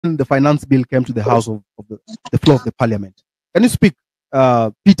the finance bill came to the house of the floor of the parliament. Can you speak,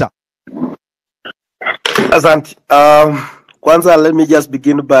 Peter? Asante. Kwanza, let me just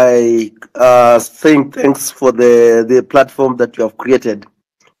begin by saying thanks for the platform that you have created.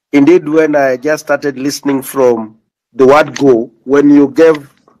 Indeed, when I just started listening from the word go, when you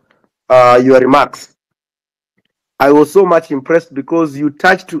gave your remarks, I was so much impressed because you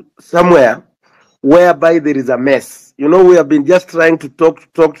touched somewhere whereby there is a mess. You know, we have been just trying to talk,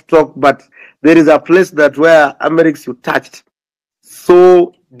 but there is a place that where America you touched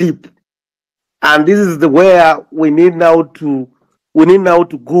so deep. And this is the where we need now to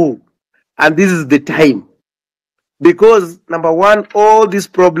go. And this is the time. Because number one, all these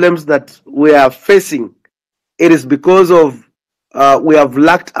problems that we are facing, it is because of we have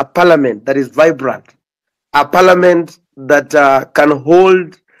lacked a parliament that is vibrant, a parliament that can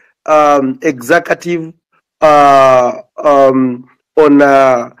hold executive on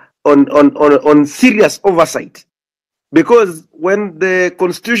serious oversight. Because when the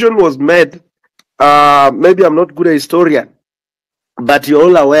constitution was made, maybe I'm not good a historian, but you're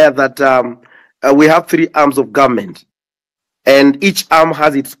all aware that we have 3 arms of government, and each arm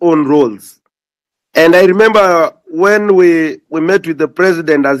has its own roles. And I remember when we met with the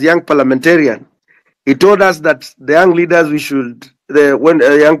president as young parliamentarian, he told us that the young leaders when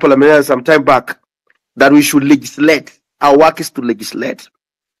young parliamentarians some time back, that we should legislate. Our work is to legislate.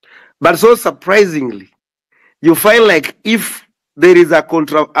 But so surprisingly, you find like if there is a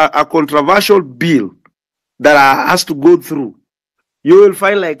controversial bill that has to go through, you will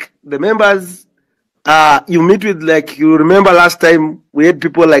find like the members you meet with, like you remember last time we had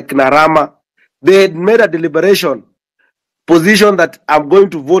people like Narama, they had made a deliberation position that I'm going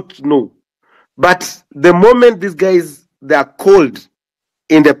to vote no. But the moment these guys they are called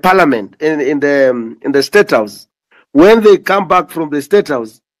in the parliament, in the state house, when they come back from the state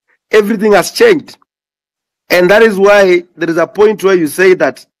house, everything has changed. And that is why there is a point where you say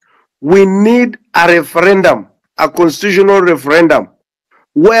that we need a referendum, a constitutional referendum,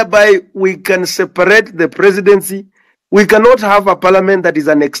 whereby we can separate the presidency. We cannot have a parliament that is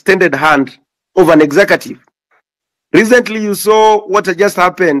an extended hand of an executive. Recently, you saw what just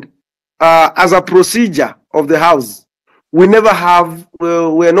happened as a procedure of the House. We never have,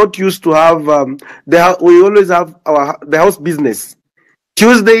 we're not used to have, we always have the House business.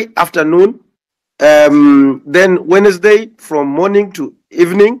 Tuesday afternoon, then Wednesday from morning to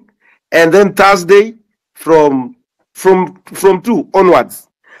evening, and then Thursday from 2 onwards.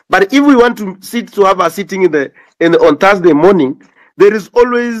 But if we want to have a sitting on Thursday morning, there is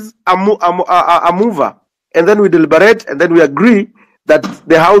always a mover, and then we deliberate, and then we agree that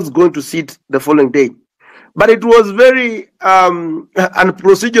the House is going to sit the following day. But it was very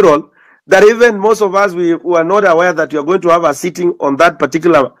unprocedural that even most of us we were not aware that you are going to have a sitting on that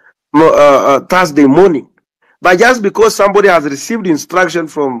particular Thursday morning. But just because somebody has received instruction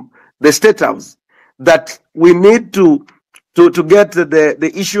from the State House that we need to get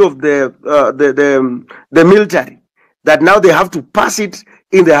the issue of the military, that now they have to pass it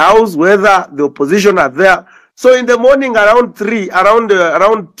in the House whether the opposition are there. So in the morning around 3, around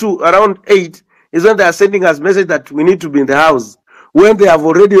 2, around 8 is when they are sending us message that we need to be in the House, when they have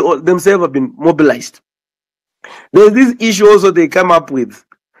already themselves have been mobilized. There's this issue also they come up with,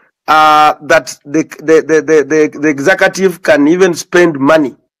 that the executive can even spend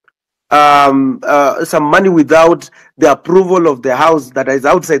money, some money without the approval of the House that is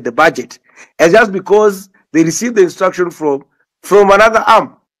outside the budget, and just because they receive the instruction from another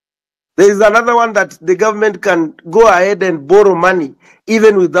arm. There is another one that the government can go ahead and borrow money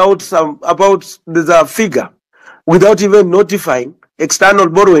even without there's a figure, without even notifying external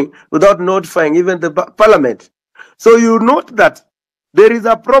borrowing, without notifying even the parliament. So you note that there is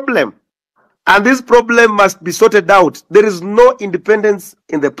a problem, and this problem must be sorted out. There is no independence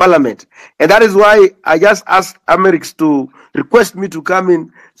in the parliament, and that is why I just asked Amerix to request me to come in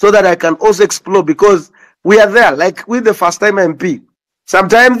so that I can also explore, because we are there, like with the first time MP.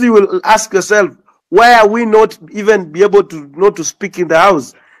 Sometimes you will ask yourself, why are we not even be able to not to speak in the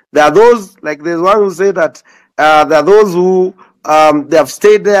House? There are those, like there's one who say that there are those who they have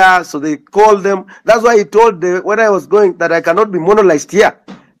stayed there, so they call them. That's why he told when I was going that I cannot be monolized here.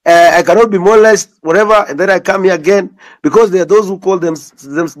 I cannot be monolized whatever, and then I come here again, because there are those who call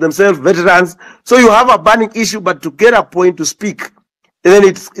themselves veterans. So you have a burning issue, but to get a point to speak, and then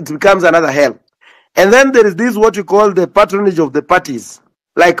it becomes another hell. And then there is this what we call the patronage of the parties,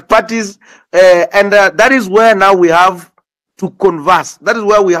 like parties, and that is where now we have to converse. That is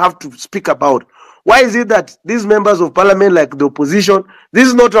where we have to speak about. Why is it that these members of parliament, like the opposition, this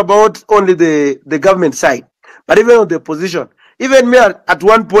is not about only the government side, but even on the opposition. Even me at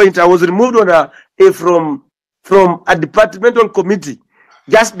one point, I was removed on from a departmental committee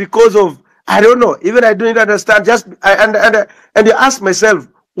just because of, I don't know, even I don't understand. And you ask myself,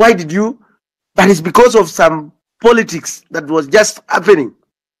 why did you? But it's because of some politics that was just happening.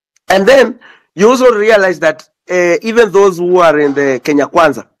 And then you also realize that even those who are in the Kenya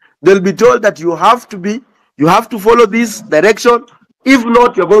Kwanza, they'll be told that you have to follow this direction. If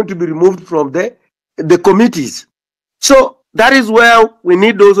not, you're going to be removed from the committees. So that is where we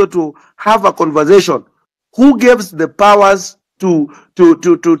need also to have a conversation. Who gives the powers to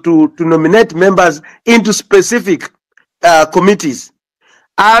nominate members into specific committees?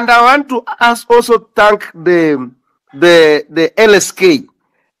 And I want to also thank the LSK.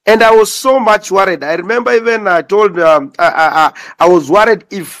 And I was so much worried. I remember even I told I was worried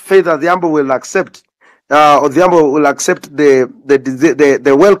if Faith Adhiambo will accept Odhiambo will accept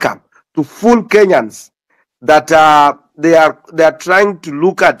the welcome to full Kenyans that they are trying to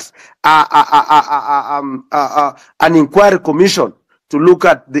look at an inquiry commission to look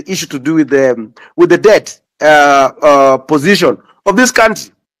at the issue to do with the debt position of this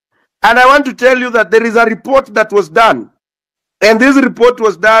country. And I want to tell you that there is a report that was done. And this report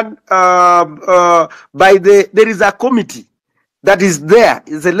was done by there is a committee that is there.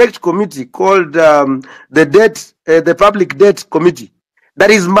 It's a select committee called the Public Debt Committee that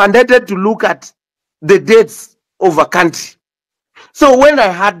is mandated to look at the debts of a country. So when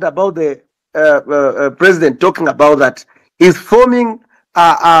I heard about the president talking about that, he's forming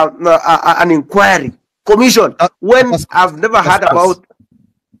an inquiry commission when I've never heard about.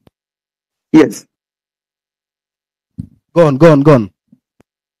 Yes. Go on.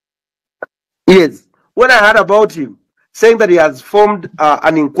 Yes. When I heard about him saying that he has formed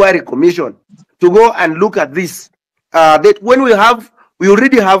an inquiry commission to go and look at this, that when we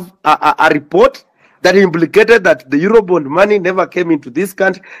already have a report that implicated that the Eurobond money never came into this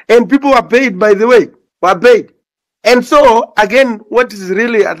country, and people were paid, by the way, were paid. And so, again, what is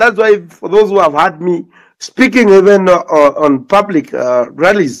really, that's why for those who have heard me speaking even on public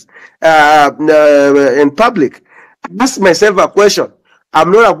rallies in public, I ask myself a question.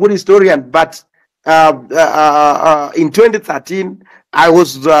 I'm not a good historian, but in 2013, I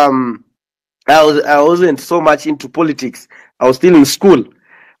wasn't so much into politics. I was still in school,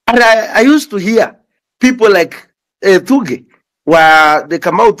 and I used to hear people like Thuge, where the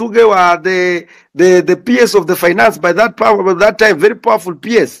Kamau Thuge were the PS of the finance by that time, very powerful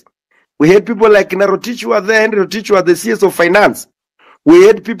PS. We had people like Narotich were there, Henry Rotich were the CS of finance. We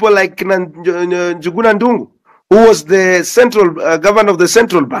had people like Njuguna Ndungu, who was the central governor of the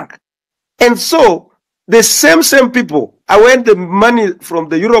central bank. And so the same people, when the money from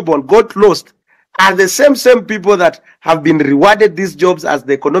the Eurobond got lost, are the same people that have been rewarded these jobs as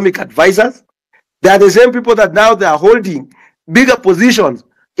the economic advisors. They are the same people that now they are holding bigger positions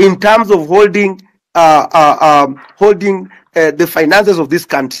in terms of holding the finances of this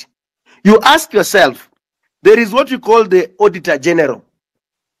country. You ask yourself, there is what you call the Auditor General.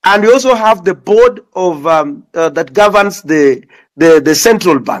 And we also have the board of that governs the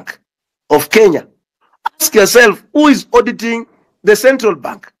central bank of Kenya. Ask yourself, who is auditing the central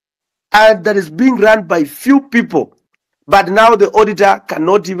bank? And that is being run by few people. But now the auditor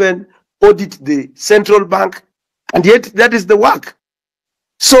cannot even audit the central bank. And yet that is the work.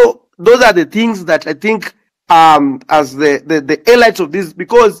 So those are the things that I think as the highlights of this,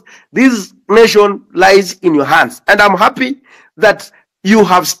 because this nation lies in your hands. And I'm happy that you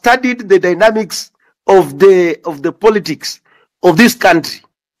have studied the dynamics of the politics of this country.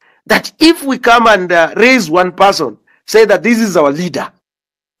 That if we come and raise one person, say that this is our leader,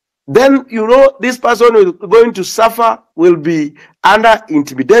 then this person is going to suffer, will be under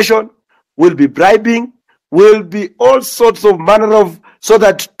intimidation, will be bribing, will be all sorts of manner of, so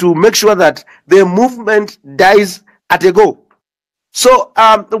that to make sure that the movement dies at a go. So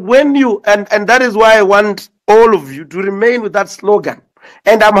when you, and that is why I want all of you to remain with that slogan.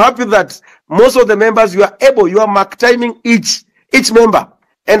 And I'm happy that most of the members, you are mark timing each member.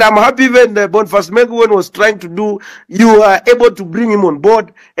 And I'm happy when Boniface Menguwen was trying to do, you are able to bring him on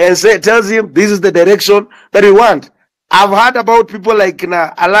board and tells him this is the direction that we want. I've heard about people like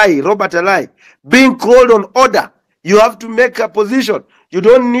Robert Alai, being called on order. You have to make a position. You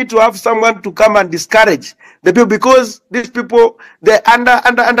don't need to have someone to come and discourage the people, because these people, they're under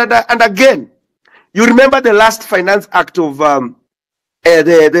again. You remember the last Finance Act of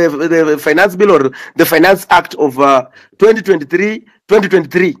the Finance Bill, or the Finance Act of 2023.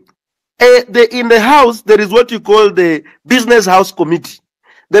 In the House, there is what you call the Business House Committee.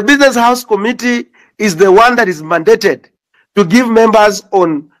 The Business House Committee is the one that is mandated to give members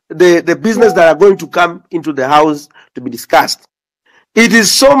on the business that are going to come into the House to be discussed. It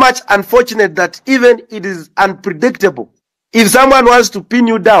is so much unfortunate that even it is unpredictable. If someone wants to pin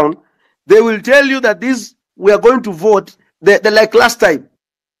you down, they will tell you that we are going to vote. Like last time,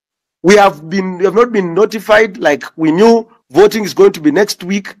 we have not been notified. Like we knew voting is going to be next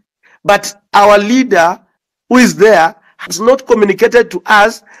week, but our leader, who is there, has not communicated to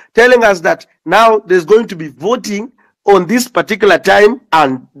us, telling us that now there's going to be voting on this particular time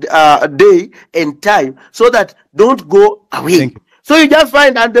and day and time, so that don't go away. So you just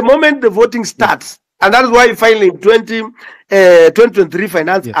find at the moment the voting starts, and that's why finally in 2023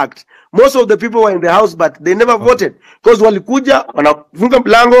 Finance Act, most of the people were in the house, but they never voted because walikuja wanafunga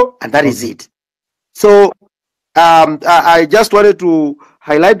mlango, and that is it. So I just wanted to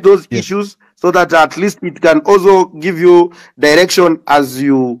highlight those issues so that at least it can also give you direction as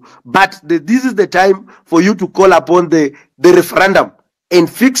you. But this is the time for you to call upon the referendum and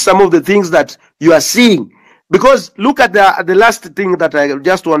fix some of the things that you are seeing. Because look at the last thing that I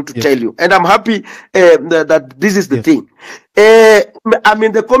just want to tell you, and I'm happy that this is the thing. I'm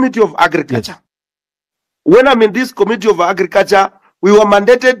in the Committee of Agriculture. When I'm in this Committee of Agriculture, we were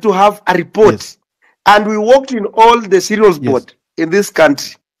mandated to have a report, and we worked in all the cereals board in this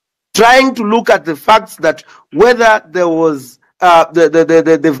country, trying to look at the facts that whether there was on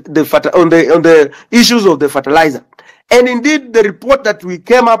the issues of the fertilizer, and indeed the report that we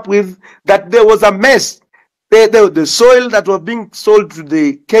came up with, that there was a mess. The soil that was being sold to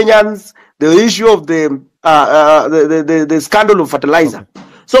the Kenyans, the issue of the scandal of fertilizer.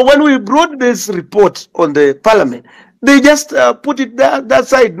 So when we brought this report on the parliament, they just put it that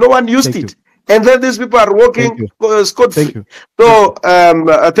side. No one used it. And then these people are working scot-free. So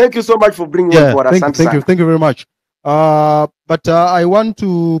thank you so much for bringing it for us. Thank you very much. But I want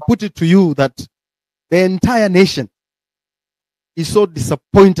to put it to you that the entire nation is so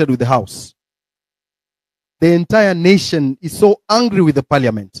disappointed with the House. The entire nation is so angry with the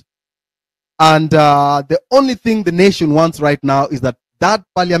parliament. And the only thing the nation wants right now is that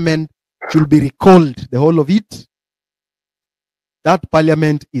parliament should be recalled, the whole of it. That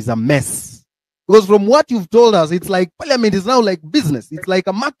parliament is a mess. Because from what you've told us, it's like parliament is now like business. It's like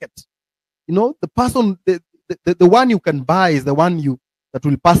a market. You know, the person, the one you can buy is the one that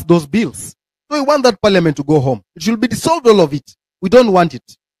will pass those bills. So we want that parliament to go home. It should be dissolved, all of it. We don't want it.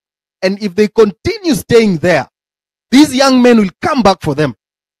 And if they continue staying there, these young men will come back for them.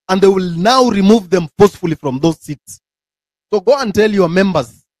 And they will now remove them forcefully from those seats. So go and tell your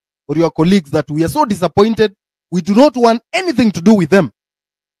members or your colleagues that we are so disappointed. We do not want anything to do with them.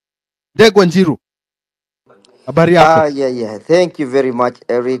 Degwanjiru. Yeah. Thank you very much,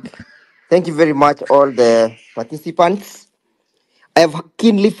 Eric. Thank you very much, all the participants. I have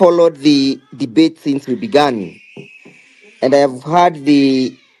keenly followed the debate since we began. And I have heard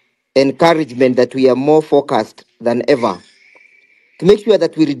the encouragement that we are more focused than ever to make sure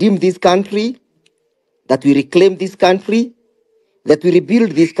that we redeem this country, that we reclaim this country, that we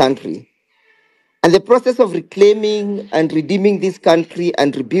rebuild this country. And the process of reclaiming and redeeming this country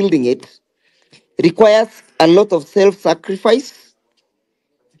and rebuilding it requires a lot of self-sacrifice.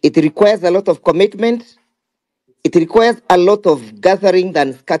 It requires a lot of commitment. It requires a lot of gathering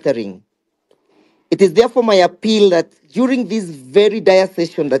than scattering. It is therefore my appeal that during this very dire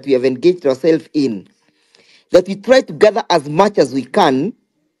session that we have engaged ourselves in, that we try to gather as much as we can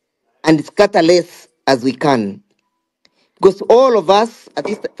and scatter less as we can. Because all of us at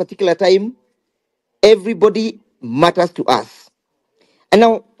this particular time, everybody matters to us. And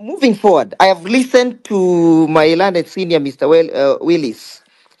now, moving forward, I have listened to my learned senior, Mr. Willis'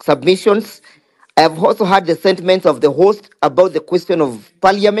 submissions. I have also heard the sentiments of the host about the question of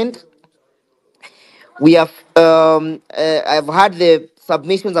parliament. We have, I've heard the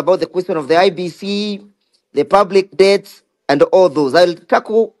submissions about the question of the IBC, the public debts, and all those. I'll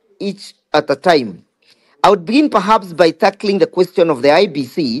tackle each at a time. I would begin perhaps by tackling the question of the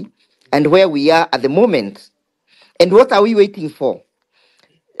IBC and where we are at the moment. And what are we waiting for?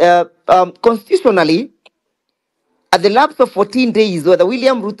 Constitutionally, at the lapse of 14 days, whether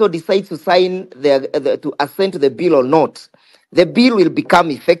William Ruto decides to sign to assent to the bill or not, the bill will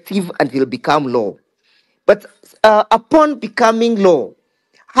become effective and will become law. But upon becoming law,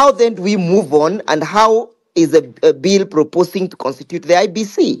 how then do we move on, and how is a bill proposing to constitute the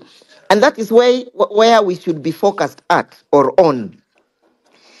IBC? And that is where we should be focused at or on.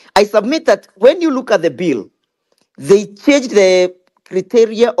 I submit that when you look at the bill, they changed the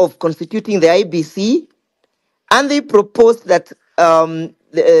criteria of constituting the IBC, and they proposed that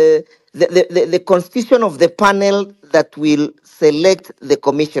the constitution of the panel that will select the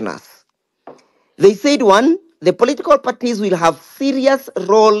commissioners. They said, one, the political parties will have serious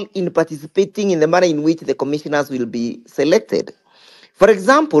role in participating in the manner in which the commissioners will be selected. For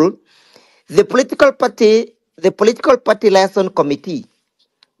example, the political party liaison committee,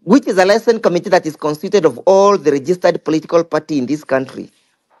 which is a liaison committee that is constituted of all the registered political party in this country,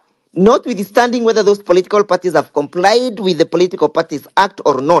 notwithstanding whether those political parties have complied with the Political Parties Act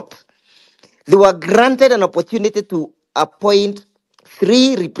or not, they were granted an opportunity to appoint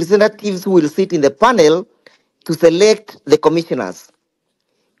 3 representatives who will sit in the panel to select the commissioners.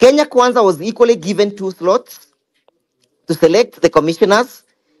 Kenya Kwanza was equally given 2 slots to select the commissioners.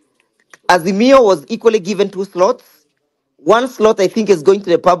 Azimio was equally given 2 slots. 1 slot, I think, is going to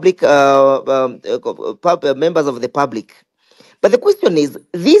the public, members of the public. But the question is,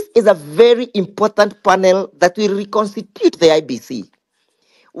 this is a very important panel that will reconstitute the IBC.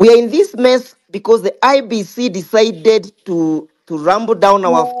 We are in this mess because the IBC decided to rumble down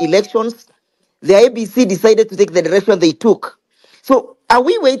our elections. The IBC decided to take the direction they took. So are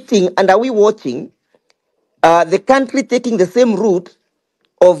we waiting and are we watching the country taking the same route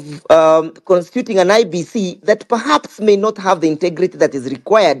of constituting an IBC that perhaps may not have the integrity that is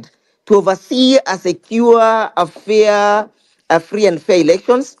required to oversee a secure, a fair, a free and fair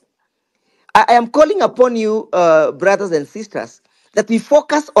elections? I am calling upon you, brothers and sisters, that we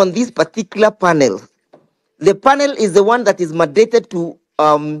focus on this particular panel. The panel is the one that is mandated to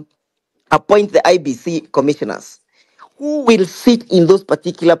appoint the IBC commissioners. Who will sit in those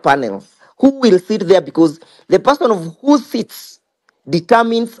particular panels? Who will sit there? Because the person of who sits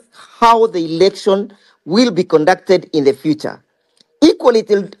determines how the election will be conducted in the future. Equally, it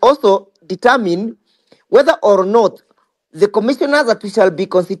will also determine whether or not the commissioners that shall be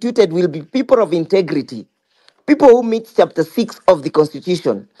constituted will be people of integrity, people who meet chapter 6 of the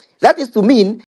Constitution. That is to mean